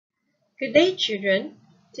Good day, children.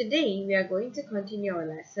 Today we are going to continue our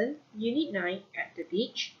lesson, Unit 9 at the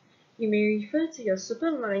beach. You may refer to your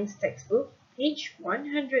Superlines textbook, page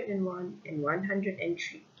 101 and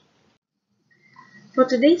 103. For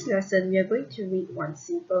today's lesson, we are going to read one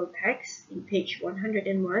simple text in page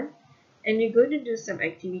 101, and we're going to do some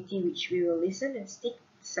activity which we will listen and stick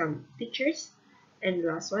some pictures, and the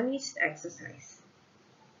last one is exercise.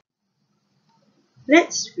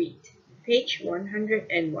 Let's read page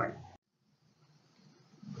 101.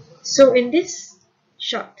 So in this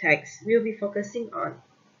short text, we'll be focusing on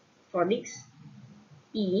phonics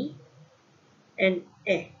E and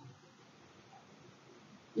E.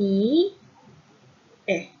 E,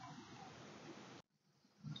 E.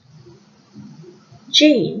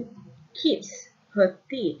 Jane keeps her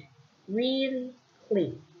teeth really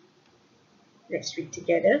clean. Let's read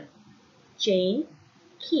together. Jane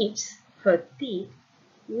keeps her teeth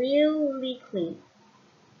really clean.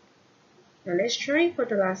 Now let's try for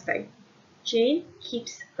the last time. Jane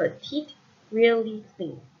keeps her teeth really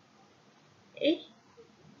clean. E,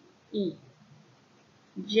 E.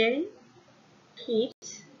 Jane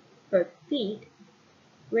keeps her teeth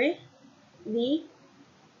really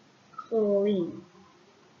clean.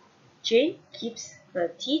 Jane keeps her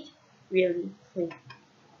teeth really clean.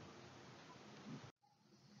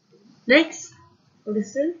 Next,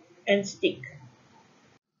 listen and stick.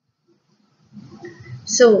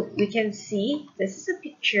 So we can see this is a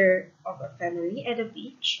picture of a family at a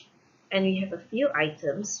beach, and we have a few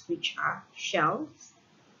items which are shells,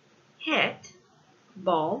 hat,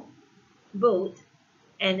 ball, boat,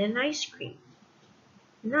 and an ice cream.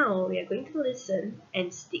 Now we are going to listen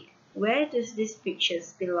and stick. Where does these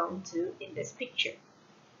pictures belong to in this picture?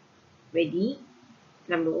 Ready?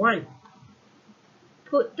 Number 1.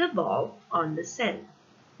 Put the ball on the sand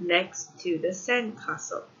next to the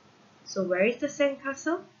sandcastle. So where is the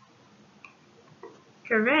sandcastle?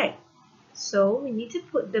 Correct. So we need to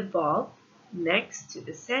put the ball next to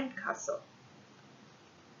the sandcastle.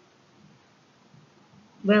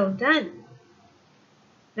 Well done.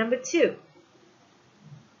 Number 2.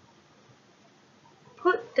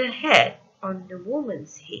 Put the hat on the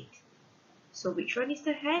woman's head. So which one is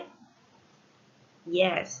the hat?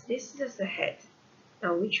 Yes, this is the hat.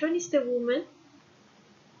 Now which one is the woman?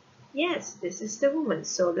 Yes, this is the woman.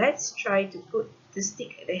 So let's try to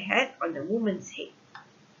stick the hat on the woman's head.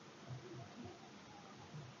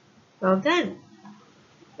 Well done.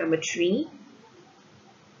 Number 3.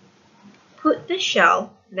 Put the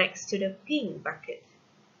shell next to the pink bucket.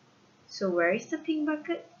 So where is the pink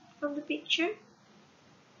bucket from the picture?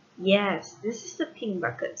 Yes, this is the pink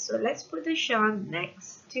bucket. So let's put the shell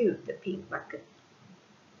next to the pink bucket.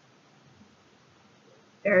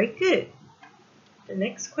 Very good. The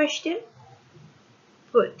next question.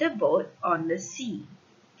 Put the boat on the sea.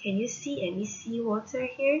 Can you see any seawater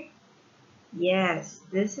here? Yes,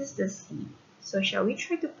 this is the sea. So shall we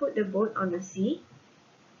try to put the boat on the sea?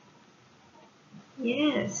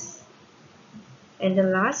 Yes. And the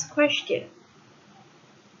last question.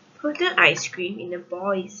 Put the ice cream in the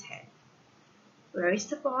boy's hand. Where is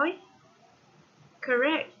the boy?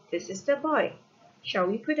 Correct, this is the boy. Shall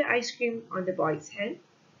we put the ice cream on the boy's hand?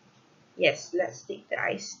 Yes, let's take the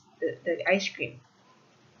ice cream.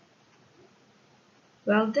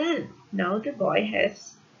 Well done. Now the boy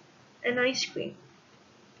has an ice cream.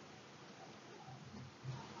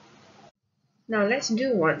 Now let's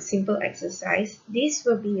do one simple exercise. This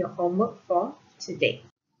will be your homework for today.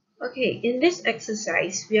 Okay, in this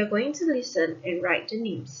exercise, we are going to listen and write the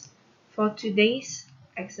names. For today's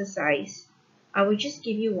exercise, I will just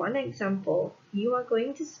give you one example. You are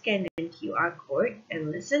going to scan a QR code and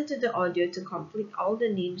listen to the audio to complete all the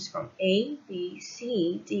names from A, B,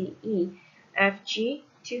 C, D, E, F, G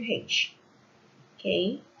to H.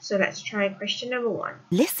 Okay, so let's try question number 1.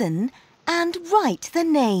 Listen and write the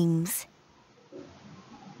names.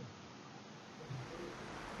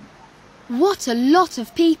 What a lot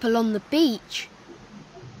of people on the beach.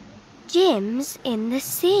 Jim's in the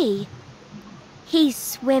sea. He's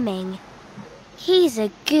swimming. He's a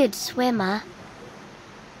good swimmer.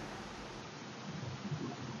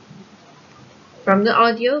 From the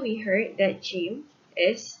audio, we heard that Jim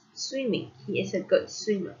is swimming. He is a good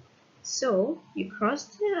swimmer. So, you cross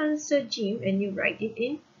the answer Jim and you write it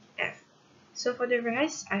in F. So for the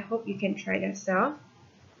rest, I hope you can try yourself.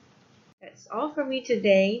 That's all from me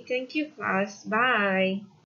today. Thank you, class. Bye.